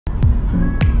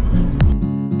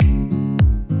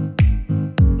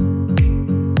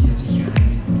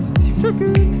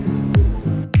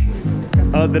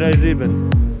Idre Fjäll.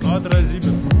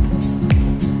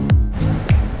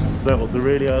 So that was a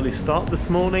really early start this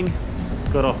morning.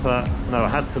 Got off at, no, I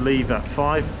had to leave at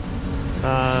 5.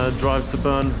 Drive to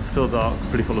Bern, still dark,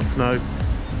 pretty full of snow.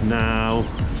 Now,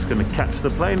 just gonna catch the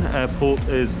plane. Airport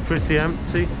is pretty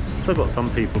empty. Still got some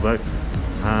people though.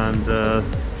 And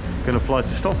gonna fly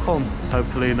to Stockholm.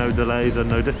 Hopefully no delays and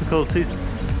no difficulties.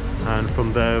 And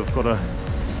from there, I've got a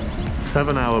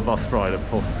 7-hour bus ride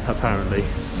apparently.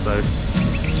 So,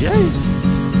 yay!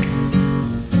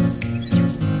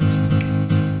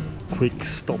 Quick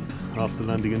stop after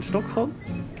landing in Stockholm.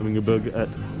 Having a burger at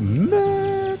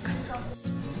Max.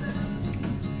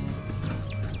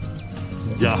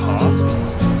 Jaha.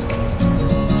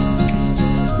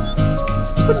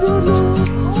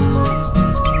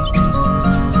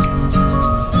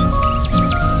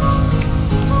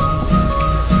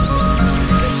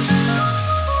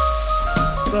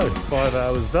 So, 5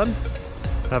 hours done.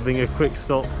 Having a quick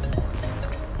stop.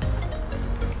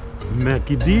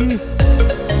 Mackie.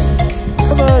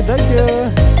 Bye, thank you.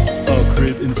 Our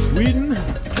crib in Sweden.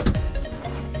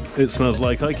 It smells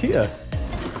like IKEA.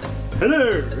 Hello.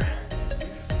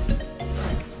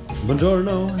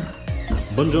 Buongiorno.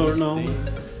 Buongiorno.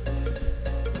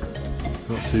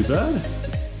 Not too bad.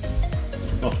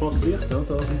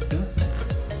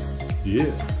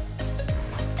 Yeah.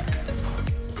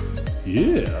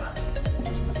 Yeah.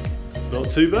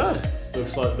 Not too bad.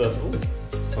 Looks like the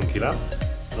funky lab.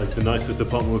 Like the nicest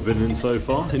apartment we've been in so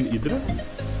far in Idre.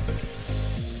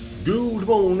 Good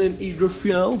morning, Idre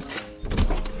Fjäll.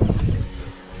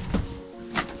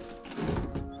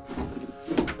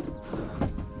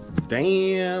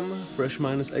 Damn, fresh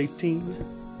 -18.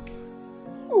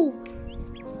 Ooh.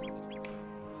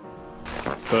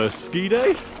 First ski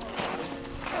day.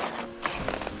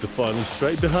 The final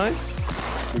straight behind.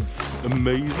 Looks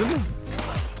amazing.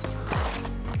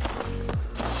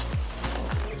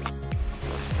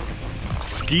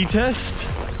 Ski test.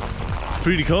 It's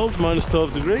pretty cold,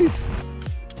 -12 degrees.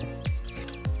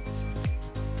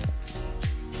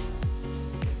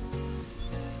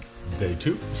 Day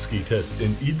 2, ski test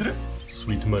in Idre.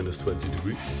 Sweet -20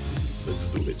 degrees. Let's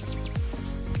do it.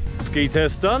 Ski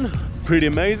test done. Pretty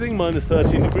amazing,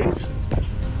 -13 degrees.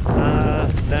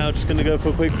 Now just gonna go for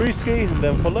a quick free ski and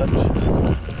then for lunch.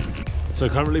 So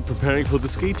currently preparing for the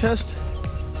ski test.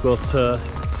 Got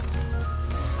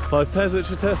 5 pairs which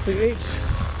we're testing each.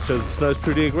 Because the snow's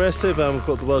pretty aggressive and we've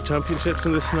got the World Championships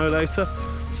in the snow later.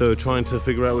 So we're trying to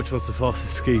figure out which one's the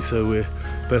fastest ski so we're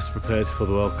best prepared for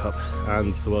the World Cup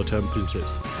and the World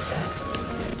Championships.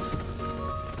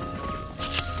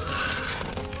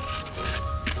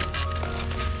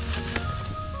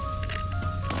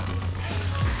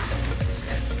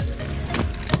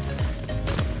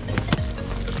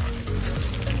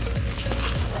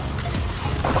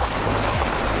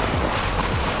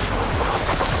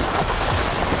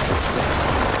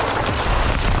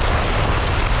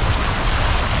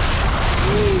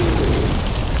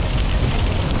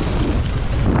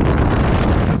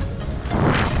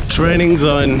 Trainings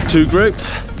are in 2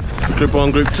 groups, group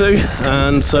 1, group 2,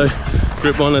 and so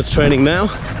group 1 is training now,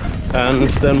 and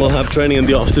then we'll have training in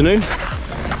the afternoon,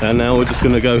 and now we're just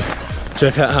going to go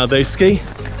check out how they ski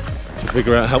to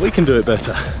figure out how we can do it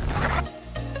better.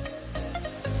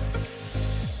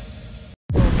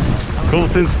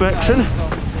 Course inspection,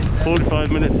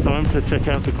 45 minutes time to check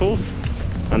out the course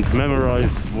and to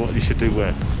memorize what you should do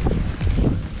where.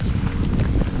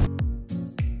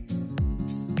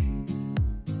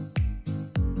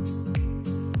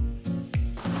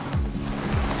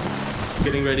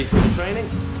 Getting ready for the training.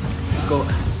 We've got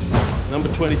number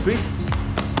 23,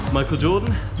 Michael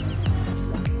Jordan.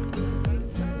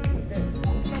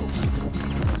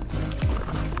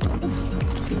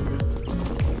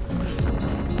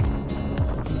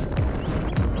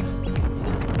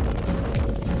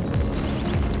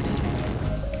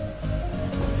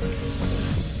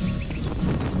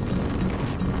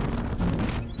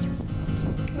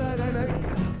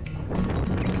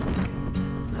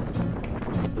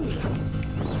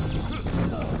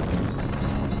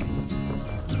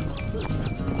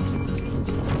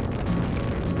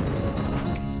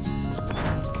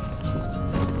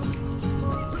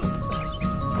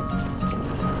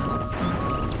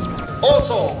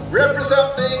 Also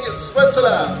representing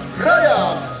Switzerland,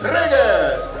 Ryan.